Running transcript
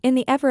In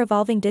the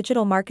ever-evolving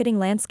digital marketing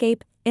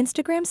landscape,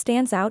 Instagram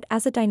stands out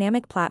as a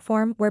dynamic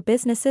platform where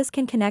businesses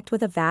can connect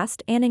with a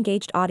vast and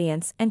engaged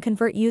audience and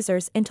convert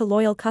users into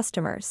loyal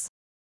customers.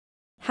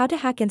 How to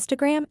hack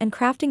Instagram and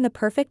crafting the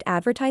perfect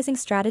advertising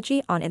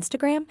strategy on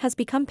Instagram has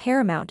become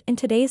paramount in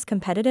today's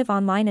competitive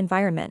online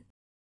environment.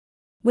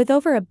 With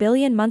over 1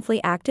 billion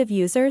monthly active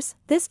users,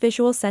 this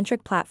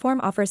visual-centric platform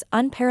offers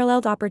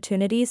unparalleled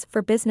opportunities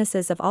for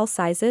businesses of all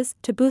sizes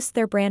to boost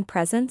their brand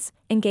presence,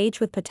 engage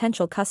with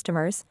potential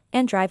customers,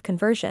 and drive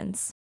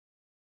conversions.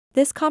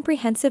 This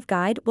comprehensive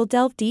guide will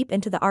delve deep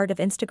into the art of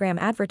Instagram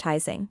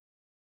advertising.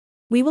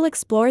 We will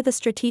explore the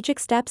strategic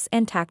steps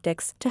and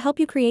tactics to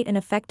help you create an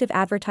effective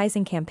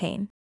advertising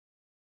campaign.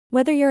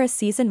 Whether you're a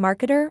seasoned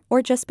marketer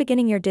or just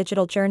beginning your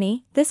digital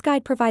journey, this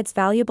guide provides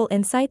valuable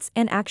insights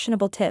and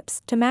actionable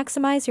tips to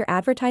maximize your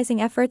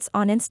advertising efforts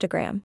on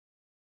Instagram.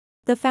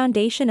 The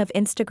foundation of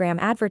Instagram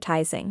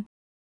advertising.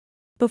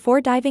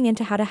 Before diving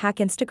into how to hack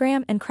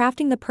Instagram and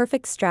crafting the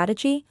perfect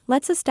strategy,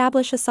 let's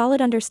establish a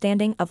solid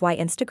understanding of why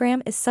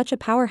Instagram is such a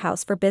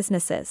powerhouse for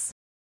businesses.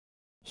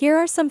 Here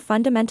are some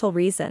fundamental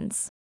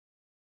reasons.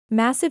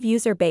 Massive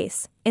user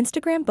base.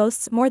 Instagram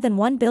boasts more than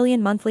 1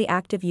 billion monthly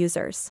active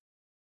users.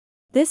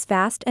 This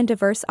vast and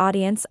diverse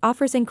audience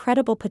offers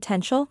incredible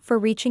potential for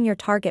reaching your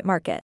target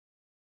market.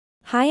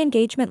 High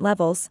engagement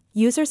levels.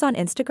 Users on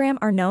Instagram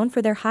are known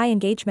for their high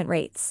engagement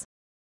rates.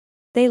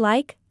 They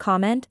like,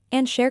 comment,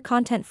 and share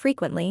content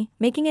frequently,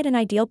 making it an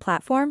ideal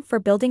platform for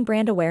building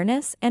brand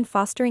awareness and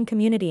fostering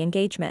community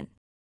engagement.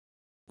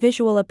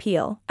 Visual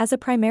appeal. As a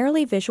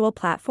primarily visual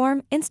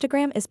platform,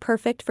 Instagram is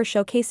perfect for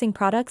showcasing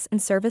products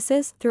and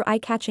services through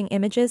eye-catching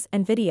images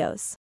and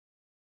videos.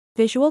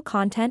 Visual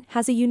content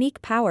has a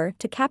unique power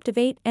to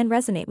captivate and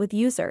resonate with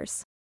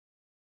users.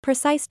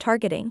 Precise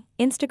targeting.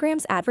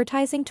 Instagram's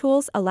advertising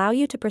tools allow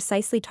you to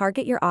precisely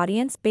target your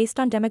audience based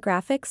on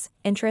demographics,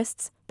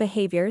 interests,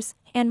 behaviors,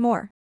 and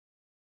more.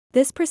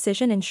 This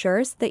precision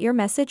ensures that your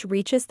message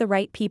reaches the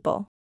right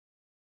people.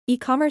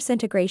 E-commerce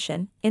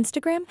integration.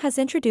 Instagram has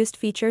introduced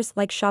features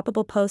like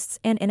shoppable posts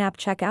and in-app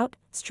checkout,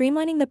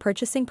 streamlining the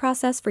purchasing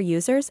process for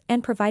users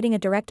and providing a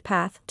direct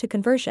path to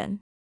conversion.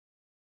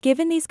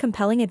 Given these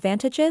compelling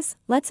advantages,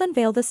 let's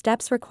unveil the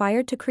steps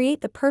required to create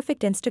the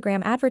perfect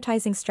Instagram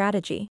advertising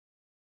strategy.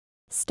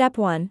 Step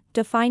 1.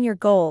 Define your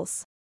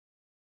goals.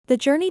 The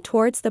journey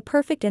towards the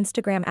perfect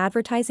Instagram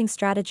advertising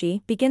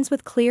strategy begins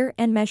with clear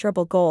and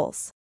measurable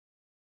goals.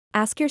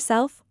 Ask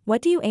yourself,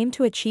 what do you aim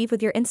to achieve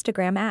with your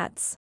Instagram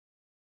ads?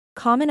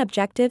 Common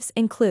objectives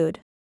include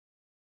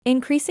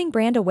increasing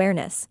brand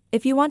awareness.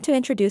 If you want to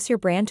introduce your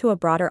brand to a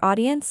broader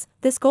audience,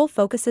 this goal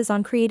focuses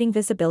on creating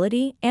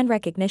visibility and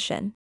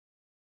recognition.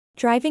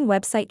 Driving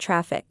website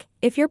traffic.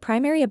 If your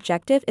primary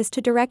objective is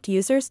to direct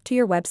users to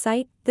your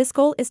website, this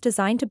goal is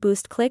designed to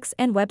boost clicks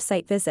and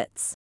website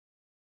visits.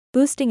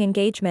 Boosting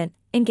engagement.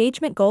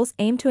 Engagement goals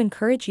aim to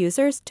encourage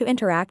users to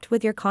interact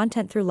with your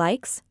content through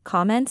likes,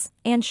 comments,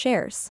 and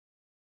shares.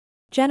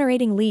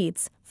 Generating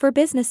leads. For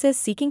businesses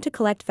seeking to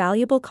collect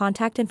valuable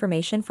contact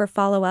information for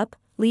follow-up,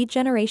 lead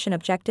generation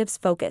objectives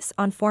focus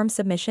on form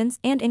submissions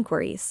and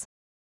inquiries.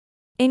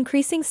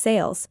 Increasing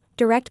sales.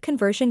 Direct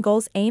conversion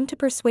goals aim to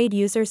persuade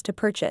users to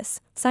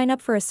purchase, sign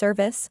up for a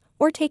service,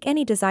 or take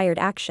any desired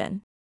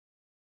action.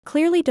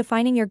 Clearly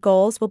defining your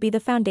goals will be the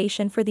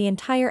foundation for the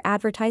entire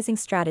advertising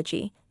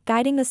strategy,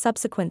 guiding the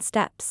subsequent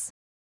steps.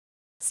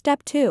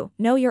 Step 2.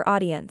 Know your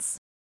audience.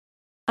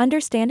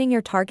 Understanding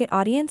your target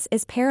audience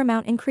is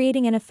paramount in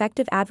creating an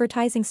effective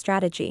advertising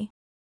strategy.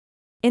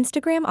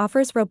 Instagram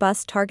offers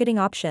robust targeting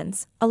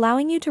options,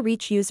 allowing you to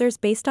reach users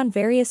based on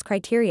various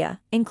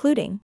criteria,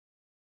 including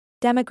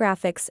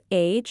demographics,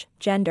 age,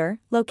 gender,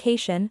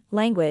 location,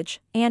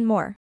 language, and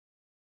more.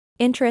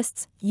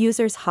 Interests,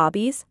 users'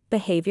 hobbies,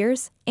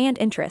 behaviors, and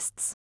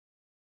interests.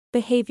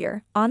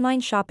 Behavior, online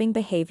shopping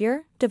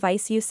behavior,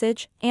 device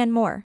usage, and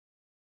more.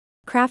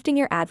 Crafting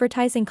your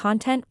advertising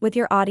content with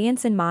your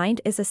audience in mind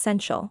is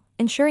essential,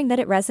 ensuring that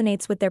it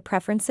resonates with their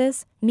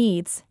preferences,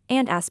 needs,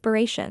 and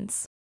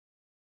aspirations.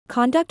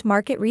 Conduct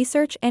market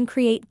research and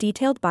create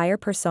detailed buyer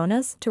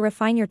personas to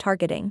refine your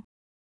targeting.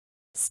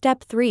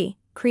 Step 3.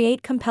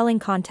 Create compelling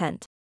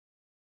content.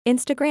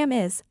 Instagram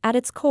is, at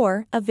its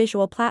core, a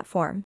visual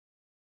platform.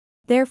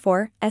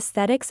 Therefore,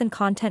 aesthetics and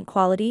content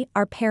quality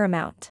are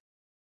paramount.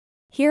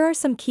 Here are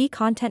some key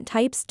content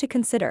types to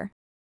consider.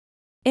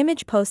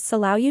 Image posts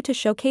allow you to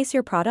showcase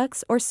your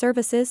products or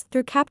services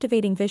through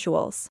captivating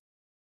visuals.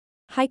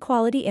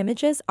 High-quality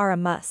images are a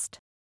must.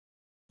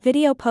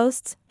 Video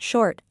posts,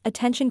 short,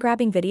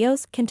 attention-grabbing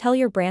videos can tell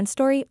your brand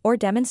story or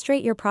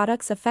demonstrate your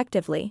products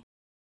effectively.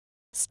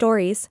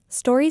 Stories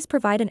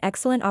provide an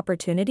excellent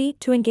opportunity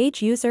to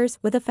engage users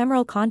with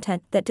ephemeral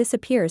content that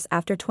disappears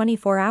after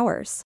 24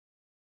 hours.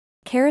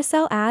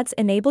 Carousel ads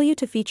enable you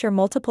to feature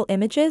multiple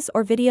images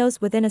or videos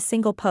within a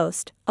single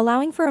post,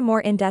 allowing for a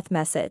more in-depth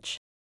message.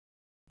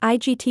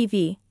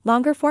 IGTV,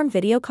 longer-form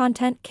video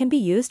content can be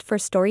used for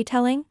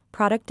storytelling,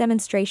 product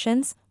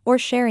demonstrations, or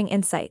sharing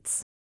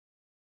insights.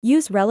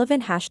 Use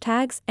relevant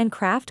hashtags and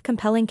craft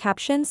compelling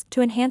captions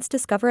to enhance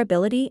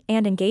discoverability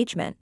and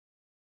engagement.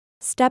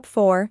 Step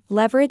 4.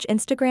 Leverage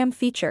Instagram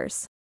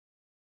features.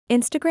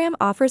 Instagram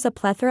offers a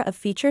plethora of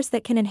features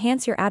that can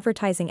enhance your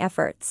advertising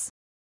efforts.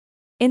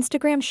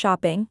 Instagram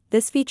Shopping.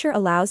 This feature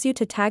allows you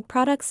to tag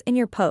products in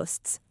your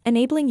posts,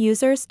 enabling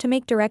users to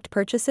make direct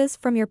purchases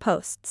from your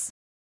posts.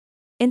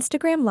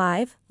 Instagram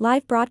Live.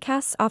 Live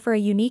broadcasts offer a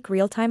unique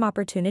real-time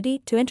opportunity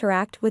to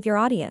interact with your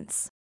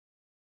audience.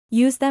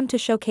 Use them to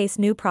showcase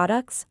new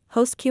products,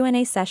 host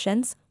Q&A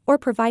sessions, or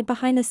provide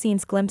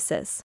behind-the-scenes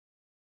glimpses.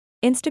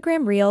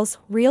 Instagram Reels.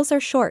 Reels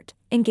are short,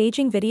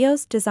 engaging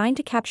videos designed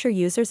to capture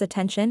users'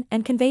 attention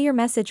and convey your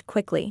message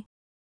quickly.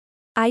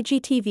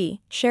 IGTV.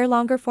 Share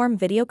longer-form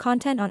video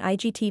content on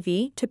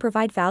IGTV to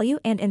provide value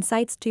and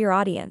insights to your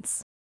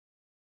audience.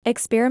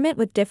 Experiment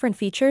with different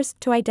features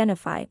to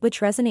identify which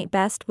resonate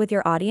best with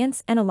your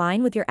audience and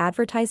align with your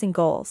advertising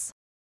goals.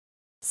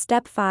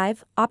 Step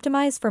 5.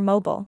 Optimize for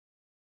mobile.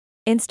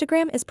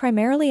 Instagram is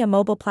primarily a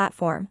mobile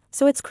platform,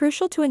 so it's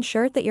crucial to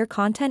ensure that your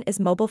content is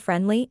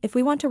mobile-friendly if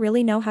we want to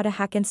really know how to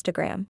hack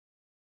Instagram.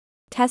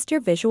 Test your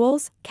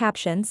visuals,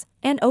 captions,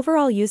 and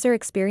overall user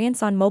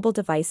experience on mobile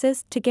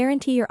devices to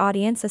guarantee your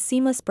audience a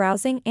seamless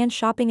browsing and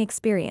shopping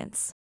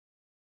experience.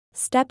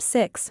 Step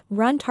 6.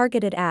 Run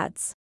targeted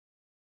ads.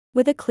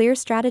 With a clear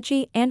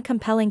strategy and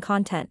compelling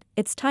content,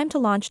 it's time to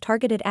launch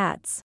targeted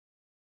ads.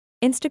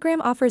 Instagram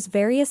offers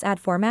various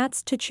ad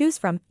formats to choose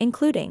from,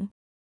 including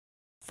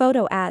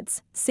photo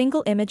ads,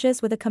 single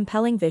images with a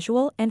compelling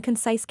visual and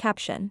concise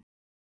caption.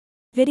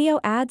 Video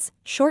ads,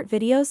 short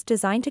videos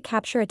designed to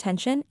capture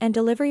attention and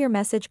deliver your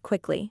message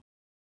quickly.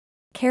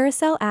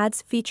 Carousel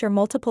ads feature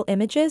multiple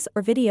images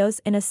or videos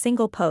in a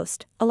single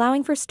post,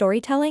 allowing for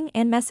storytelling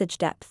and message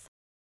depth.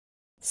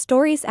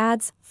 Stories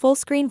ads,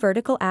 full-screen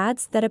vertical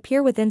ads that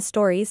appear within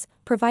stories,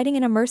 providing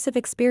an immersive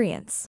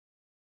experience.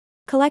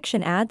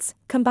 Collection ads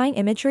combine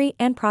imagery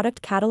and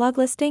product catalog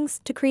listings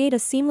to create a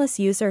seamless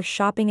user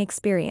shopping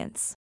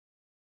experience.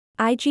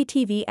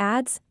 IGTV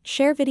ads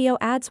share video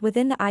ads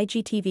within the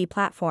IGTV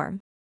platform.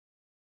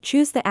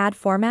 Choose the ad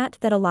format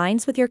that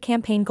aligns with your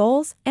campaign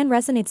goals and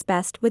resonates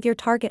best with your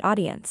target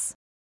audience.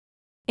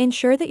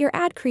 Ensure that your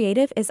ad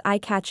creative is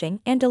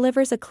eye-catching and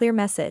delivers a clear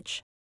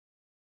message.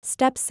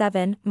 Step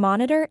 7.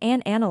 Monitor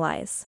and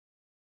analyze.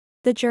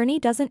 The journey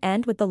doesn't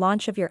end with the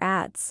launch of your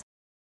ads.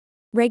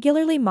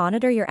 Regularly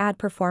monitor your ad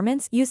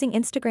performance using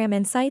Instagram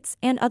Insights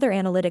and other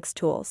analytics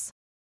tools.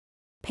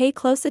 Pay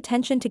close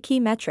attention to key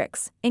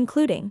metrics,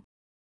 including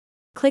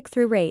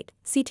click-through rate,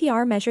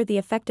 CTR. Measure the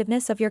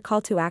effectiveness of your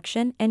call to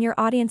action and your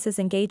audience's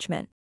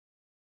engagement.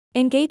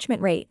 Engagement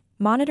rate.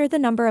 Monitor the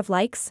number of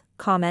likes,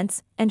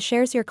 comments, and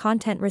shares your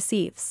content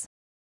receives.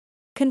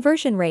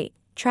 Conversion rate.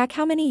 Track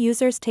how many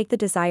users take the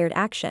desired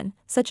action,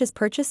 such as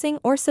purchasing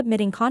or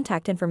submitting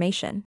contact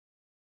information.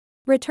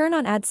 Return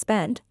on ad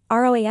spend,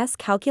 ROAS.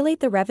 Calculate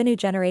the revenue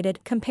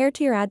generated compared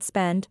to your ad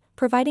spend,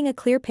 providing a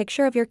clear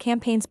picture of your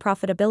campaign's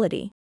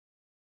profitability.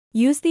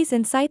 Use these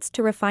insights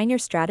to refine your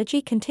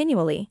strategy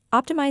continually,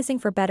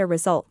 optimizing for better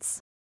results.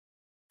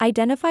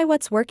 Identify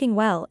what's working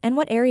well and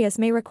what areas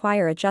may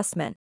require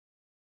adjustment.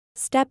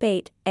 Step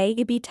 8.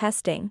 A/B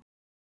testing.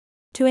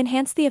 To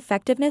enhance the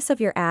effectiveness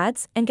of your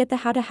ads and get the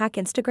how to hack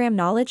Instagram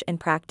knowledge and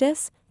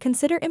practice,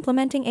 consider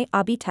implementing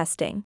A/B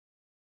testing.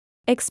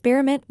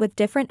 Experiment with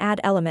different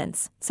ad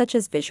elements, such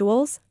as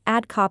visuals,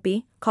 ad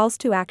copy, calls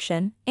to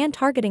action, and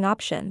targeting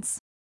options.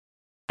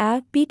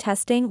 A/B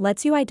testing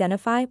lets you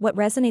identify what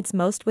resonates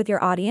most with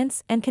your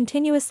audience and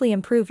continuously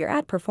improve your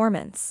ad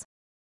performance.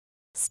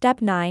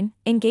 Step 9.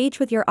 Engage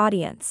with your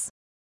audience.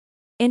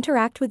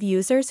 Interact with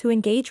users who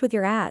engage with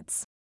your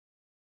ads.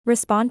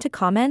 Respond to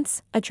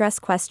comments, address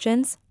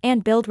questions,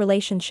 and build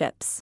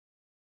relationships.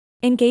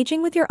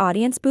 Engaging with your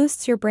audience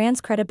boosts your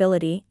brand's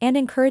credibility and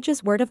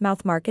encourages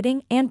word-of-mouth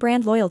marketing and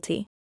brand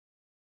loyalty.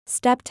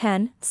 Step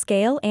 10.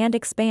 Scale and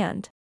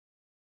expand.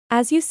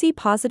 As you see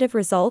positive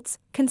results,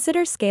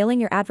 consider scaling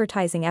your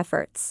advertising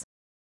efforts.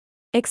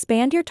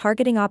 Expand your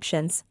targeting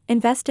options,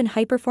 invest in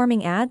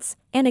high-performing ads,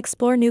 and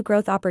explore new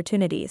growth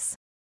opportunities.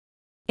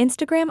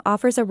 Instagram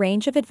offers a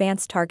range of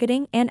advanced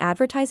targeting and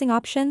advertising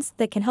options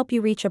that can help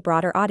you reach a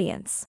broader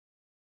audience.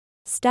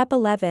 Step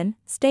 11.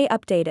 Stay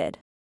updated.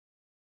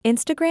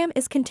 Instagram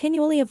is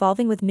continually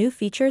evolving with new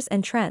features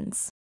and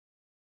trends.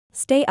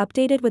 Stay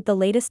updated with the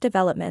latest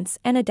developments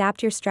and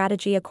adapt your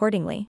strategy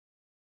accordingly.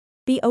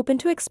 Be open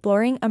to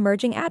exploring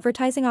emerging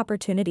advertising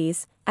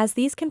opportunities, as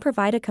these can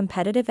provide a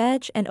competitive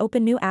edge and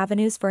open new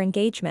avenues for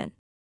engagement.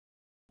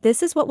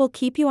 This is what will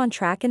keep you on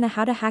track in the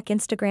How to Hack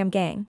Instagram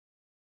gang.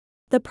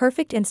 The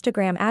perfect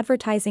Instagram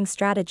advertising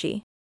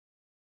strategy.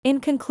 In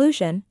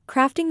conclusion,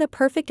 crafting the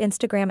perfect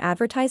Instagram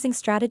advertising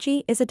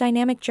strategy is a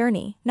dynamic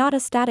journey, not a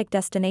static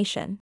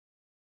destination.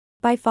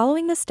 By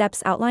following the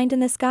steps outlined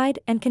in this guide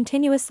and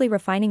continuously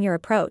refining your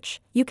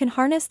approach, you can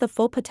harness the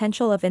full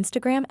potential of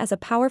Instagram as a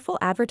powerful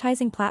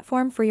advertising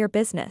platform for your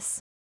business.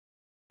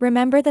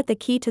 Remember that the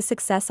key to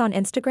success on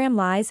Instagram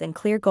lies in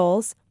clear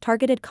goals,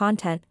 targeted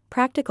content,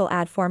 practical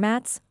ad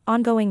formats,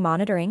 ongoing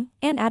monitoring,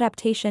 and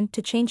adaptation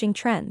to changing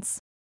trends.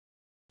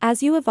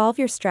 As you evolve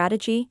your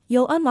strategy,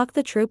 you'll unlock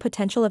the true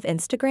potential of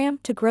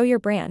Instagram to grow your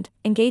brand,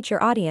 engage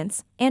your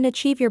audience, and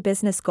achieve your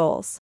business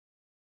goals.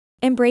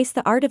 Embrace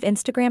the art of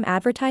Instagram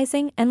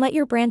advertising and let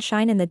your brand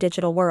shine in the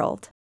digital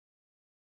world.